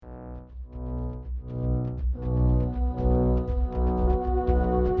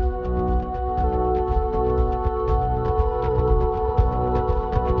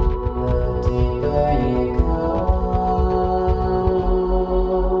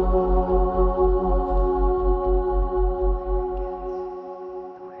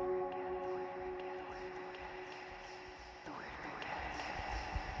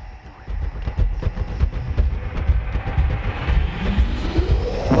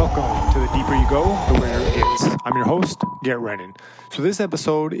deeper you go, the weirder it gets. I'm your host, Garrett Rennan. So this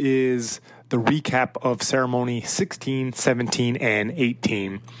episode is the recap of ceremony 16, 17, and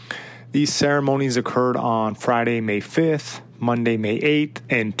 18. These ceremonies occurred on Friday, May 5th, Monday, May 8th,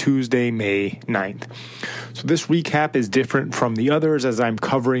 and Tuesday, May 9th. So this recap is different from the others as I'm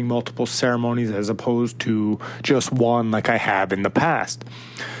covering multiple ceremonies as opposed to just one like I have in the past.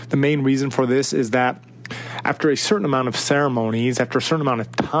 The main reason for this is that after a certain amount of ceremonies, after a certain amount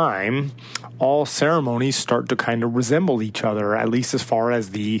of time, all ceremonies start to kind of resemble each other, at least as far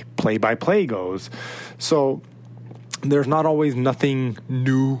as the play-by-play goes. So there's not always nothing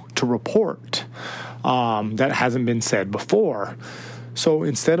new to report that hasn't been said before. So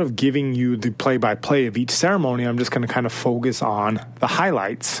instead of giving you the play-by-play of each ceremony, I'm just going to kind of focus on the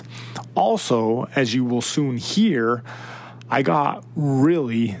highlights. Also, as you will soon hear, I got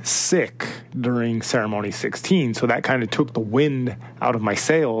really sick during ceremony 16, so that kind of took the wind out of my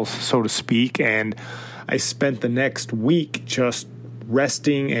sails, so to speak, and I spent the next week just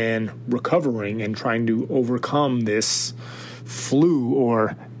resting and recovering and trying to overcome this flu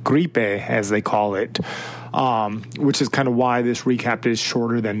or gripe, as they call it, which is kind of why this recap is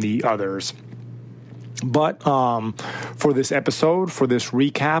shorter than the others. But for this episode, for this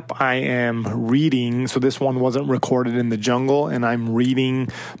recap, I am reading, so this one wasn't recorded in the jungle, and I'm reading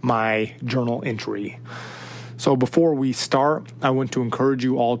my journal entry. So before we start, I want to encourage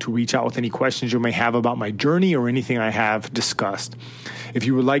you all to reach out with any questions you may have about my journey or anything I have discussed. If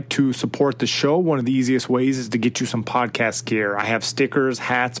you would like to support the show, one of the easiest ways is to get you some podcast gear. I have stickers,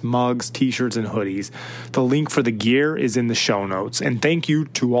 hats, mugs, t-shirts, and hoodies. The link for the gear is in the show notes. And thank you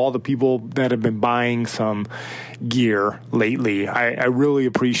to all the people that have been buying some gear lately. I really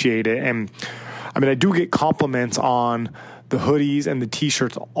appreciate it. And I mean, I do get compliments on the hoodies and the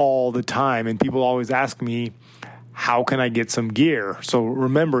t-shirts all the time. And people always ask me, how can I get some gear? So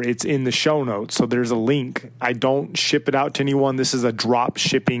remember, it's in the show notes. So there's a link. I don't ship it out to anyone. This is a drop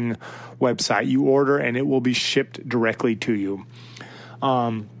shipping website. You order and it will be shipped directly to you.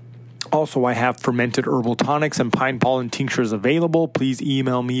 Also, I have fermented herbal tonics and pine pollen tinctures available. Please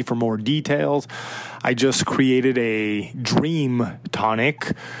email me for more details. I just created a dream tonic,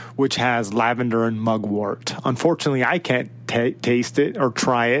 which has lavender and mugwort. Unfortunately, I can't taste it or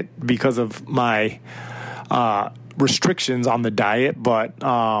try it because of my restrictions on the diet, but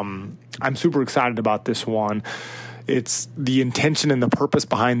I'm super excited about this one. It's the intention and the purpose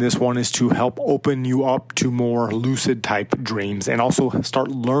behind this one is to help open you up to more lucid type dreams and also start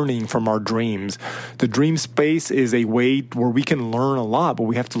learning from our dreams. The dream space is a way where we can learn a lot, but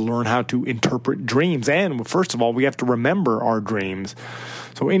we have to learn how to interpret dreams. And first of all, we have to remember our dreams.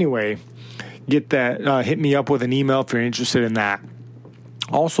 So anyway, get that, hit me up with an email if you're interested in that.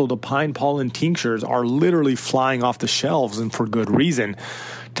 Also, the pine pollen tinctures are literally flying off the shelves, and for good reason.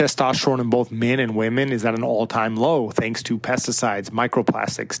 Testosterone in both men and women is at an all-time low thanks to pesticides,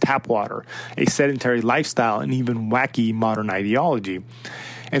 microplastics, tap water, a sedentary lifestyle, and even wacky modern ideology.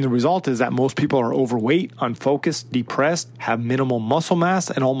 And the result is that most people are overweight, unfocused, depressed, have minimal muscle mass,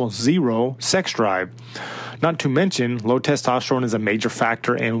 and almost zero sex drive. Not to mention, low testosterone is a major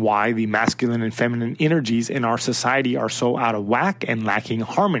factor in why the masculine and feminine energies in our society are so out of whack and lacking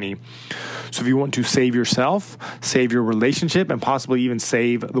harmony. So if you want to save yourself, save your relationship, and possibly even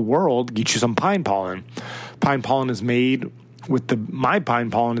save the world, get you some pine pollen. Pine pollen is made my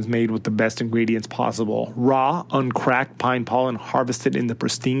pine pollen is made with the best ingredients possible. Raw, uncracked pine pollen harvested in the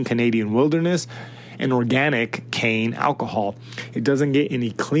pristine Canadian wilderness and organic cane alcohol. It doesn't get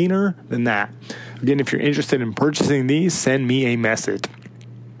any cleaner than that. Again, if you're interested in purchasing these, send me a message.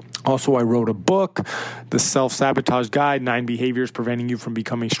 Also, I wrote a book, The Self-Sabotage Guide, 9 Behaviors Preventing You from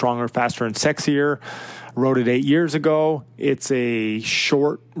Becoming Stronger, Faster, and Sexier. I wrote it 8 years ago. It's a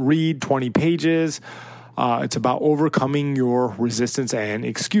short read, 20 pages. It's about overcoming your resistance and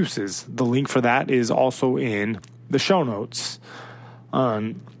excuses. The link for that is also in the show notes.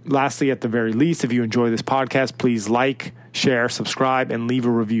 Lastly, at the very least, if you enjoy this podcast, please like, share, subscribe, and leave a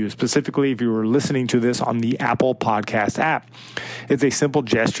review. Specifically, if you are listening to this on the Apple Podcast app. It's a simple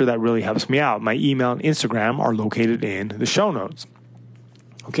gesture that really helps me out. My email and Instagram are located in the show notes.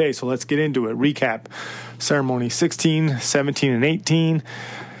 Okay, so let's get into it. Recap. Ceremony 16, 17, and 18.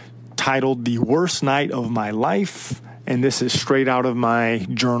 Titled The Worst Night of My Life, and this is straight out of my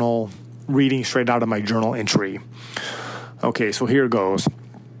journal, reading straight out of my journal entry. Okay, so here goes.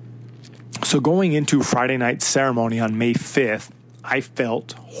 So going into Friday night ceremony on May 5th, I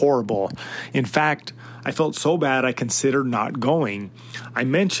felt horrible. In fact, I felt so bad I considered not going. I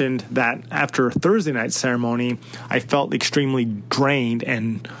mentioned that after Thursday night ceremony, I felt extremely drained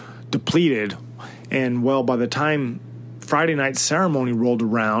and depleted. And well, by the time Friday night ceremony rolled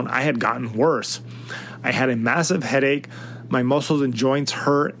around, I had gotten worse. I had a massive headache, my muscles and joints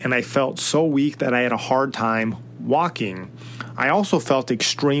hurt, and I felt so weak that I had a hard time walking. I also felt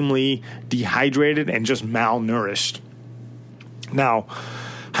extremely dehydrated and just malnourished. Now,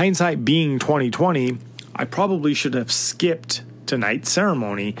 hindsight being 2020, I probably should have skipped tonight's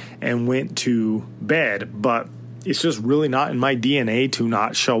ceremony and went to bed, but it's just really not in my DNA to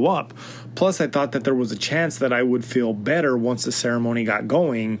not show up. Plus, I thought that there was a chance that I would feel better once the ceremony got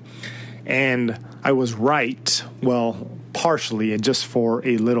going, and I was right. Well, partially, and just for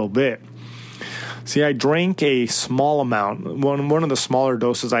a little bit. See, I drank a small amount, one of the smaller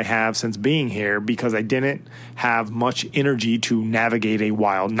doses I have since being here, because I didn't have much energy to navigate a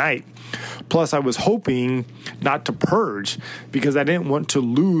wild night. Plus, I was hoping not to purge because I didn't want to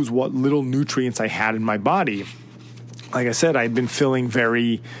lose what little nutrients I had in my body. Like I said, I'd been feeling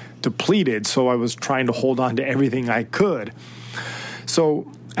very depleted, so I was trying to hold on to everything I could.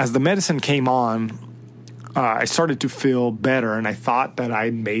 So as the medicine came on, I started to feel better, and I thought that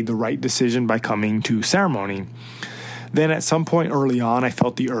I made the right decision by coming to ceremony. Then at some point early on, I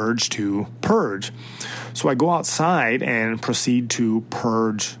felt the urge to purge. So I go outside and proceed to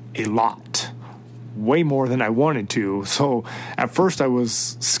purge a lot, way more than I wanted to. So at first I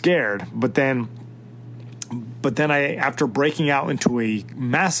was scared, but then I, after breaking out into a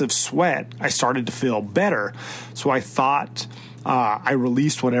massive sweat, I started to feel better. So I thought I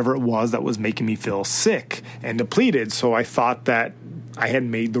released whatever it was that was making me feel sick and depleted. So I thought that I had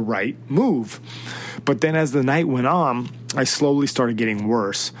made the right move. But then as the night went on, I slowly started getting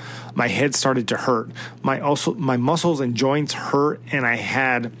worse. My head started to hurt. My muscles and joints hurt, and I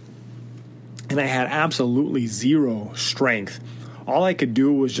had absolutely zero strength. All I could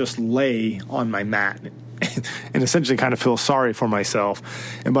do was just lay on my mat and essentially kind of feel sorry for myself.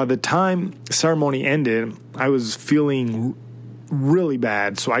 And by the time ceremony ended, I was feeling really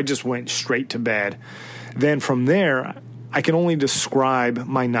bad, so I just went straight to bed. Then from there, I can only describe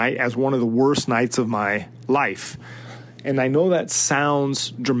my night as one of the worst nights of my life. And I know that sounds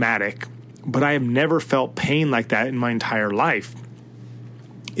dramatic, but I have never felt pain like that in my entire life.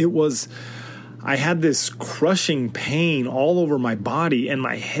 I had this crushing pain all over my body, and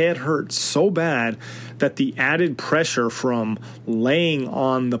my head hurt so bad that the added pressure from laying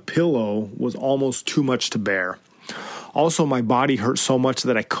on the pillow was almost too much to bear. Also, my body hurt so much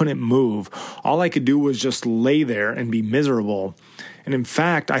that I couldn't move. All I could do was just lay there and be miserable. And in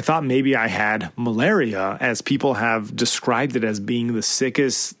fact, I thought maybe I had malaria, as people have described it as being the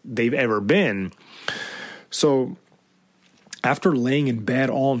sickest they've ever been. So after laying in bed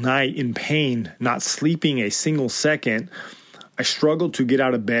all night in pain, not sleeping a single second, I struggled to get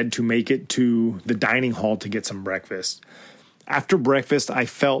out of bed to make it to the dining hall to get some breakfast. After breakfast, I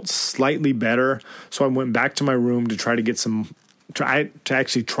felt slightly better, so I went back to my room to try to get some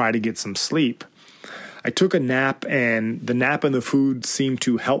sleep. I took a nap, and the nap and the food seemed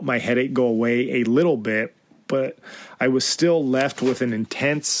to help my headache go away a little bit, but I was still left with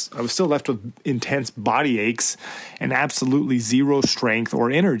intense body aches and absolutely zero strength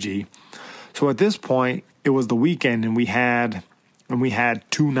or energy. So at this point, it was the weekend, and we had a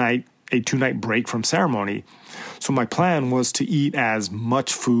two-night break from ceremony. So my plan was to eat as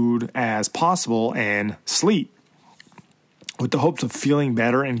much food as possible and sleep, with the hopes of feeling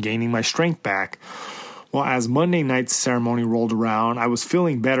better and gaining my strength back. Well, as Monday night's ceremony rolled around, I was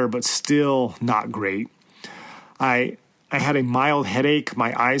feeling better, but still not great. I had a mild headache,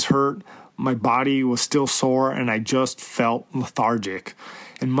 my eyes hurt, my body was still sore, and I just felt lethargic.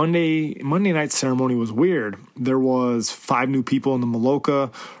 And Monday night's ceremony was weird. There was 5 new people in the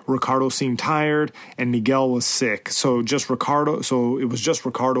Maloka. Ricardo seemed tired, and Miguel was sick. So it was just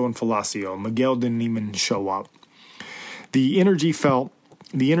Ricardo and Falacio. Miguel didn't even show up. The energy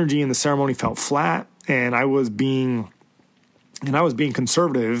in the ceremony felt flat, and I was being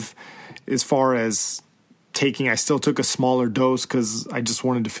conservative as far as I still took a smaller dose because I just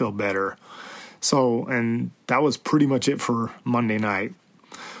wanted to feel better. So, and that was pretty much it for Monday night.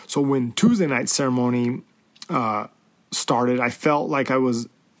 So when Tuesday night ceremony started, I felt like I was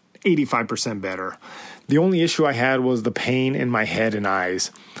 85% better. The only issue I had was the pain in my head and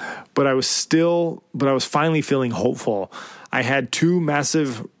eyes, but I was finally feeling hopeful.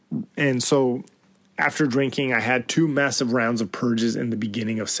 After drinking, I had 2 massive rounds of purges in the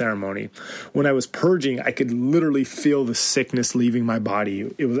beginning of ceremony. When I was purging, I could literally feel the sickness leaving my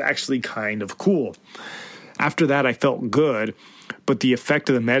body. It was actually kind of cool. After that, I felt good, but the effect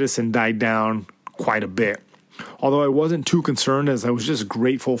of the medicine died down quite a bit. Although I wasn't too concerned, as I was just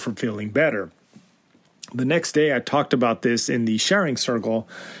grateful for feeling better. The next day, I talked about this in the sharing circle,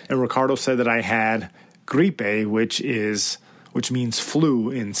 and Ricardo said that I had gripe, which means flu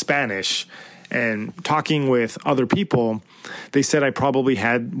in Spanish. And talking with other people, they said I probably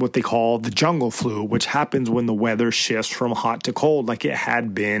had what they call the jungle flu, which happens when the weather shifts from hot to cold, like it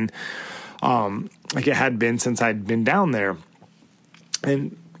had been since I'd been down there.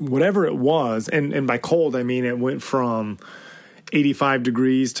 And whatever it was, and by cold, I mean it went from 85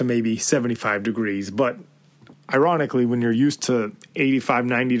 degrees to maybe 75 degrees. But ironically, when you're used to 85,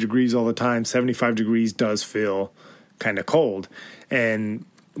 90 degrees all the time, 75 degrees does feel kind of cold. And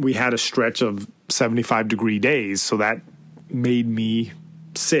we had a stretch of 75 degree days, so that made me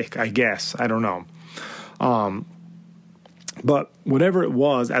sick, I guess. I don't know. But whatever it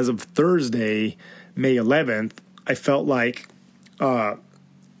was, as of Thursday, May 11th, I felt like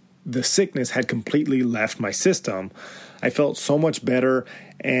the sickness had completely left my system. I felt so much better,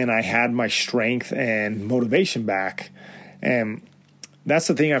 and I had my strength and motivation back. And that's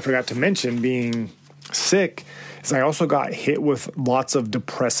the thing I forgot to mention, being sick, is I also got hit with lots of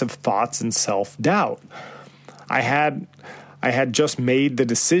depressive thoughts and self-doubt. I had just made the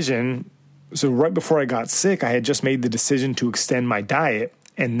decision. So right before I got sick, I had just made the decision to extend my diet.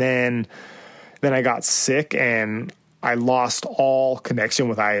 And then I got sick and I lost all connection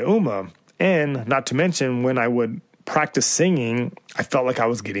with Ayauma. And not to mention, when I would practice singing, I felt like I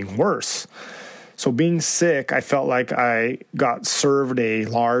was getting worse. So being sick, I felt like I got served a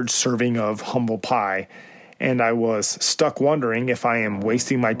large serving of humble pie. And I was stuck wondering if I am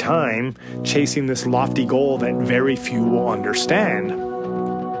wasting my time chasing this lofty goal that very few will understand.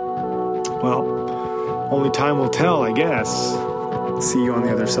 Well, only time will tell, I guess. See you on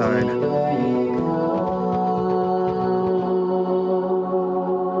the other side.